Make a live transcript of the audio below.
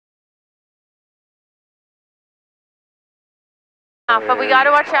But we got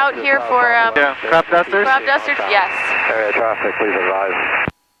to watch out here for yeah, crop dusters. Crop dusters, yes. Area traffic, please advise.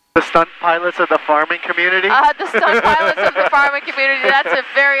 The stunt pilots of the farming community. The stunt pilots of the farming community. That's a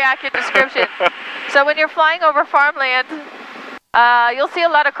very accurate description. So when you're flying over farmland, you'll see a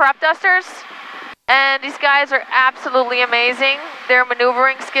lot of crop dusters, and these guys are absolutely amazing. Their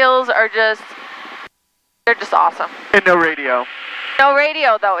maneuvering skills are they're just awesome. And no radio. No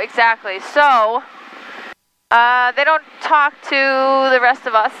radio though, exactly. So they don't talk to the rest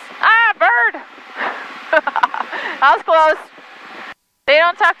of us. Ah, bird! That was close. They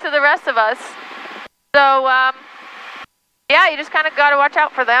don't talk to the rest of us. So yeah, you just kind of got to watch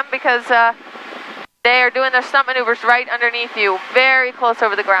out for them because they are doing their stunt maneuvers right underneath you, very close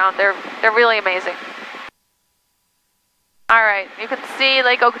over the ground. They're really amazing. All right, you can see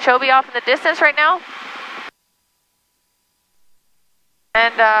Lake Okeechobee off in the distance right now.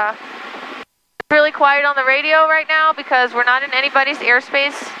 And it's really quiet on the radio right now because we're not in anybody's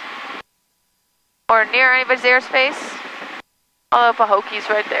airspace or near anybody's airspace. Although Pahokie's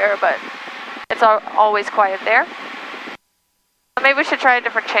right there, but it's always quiet there. Maybe we should try a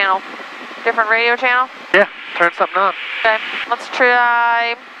different channel, different radio channel. Yeah, turn something on. Okay, let's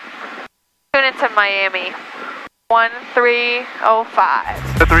try tune into Miami.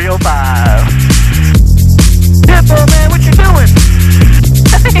 1305. The 305. Tempo, man, what you doing?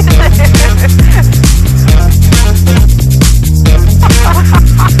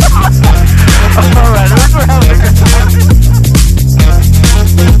 Alright, at least we're having a good time.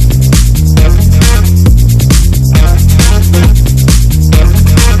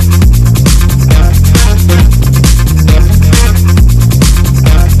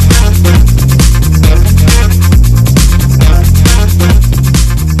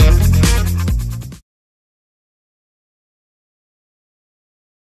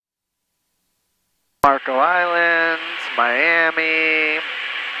 Marco Islands, Miami.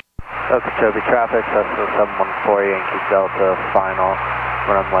 Okeechobee traffic, Cessna 714 Yankee Delta, final,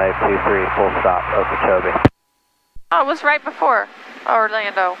 runway 23, full stop, Okeechobee. Oh, it was right before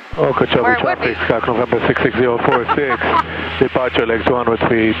Orlando. Okeechobee traffic, Skype November 66046, departure legs 1 with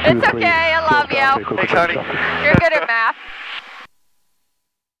 323. It's okay, I love you. Thanks, honey. You're good at math.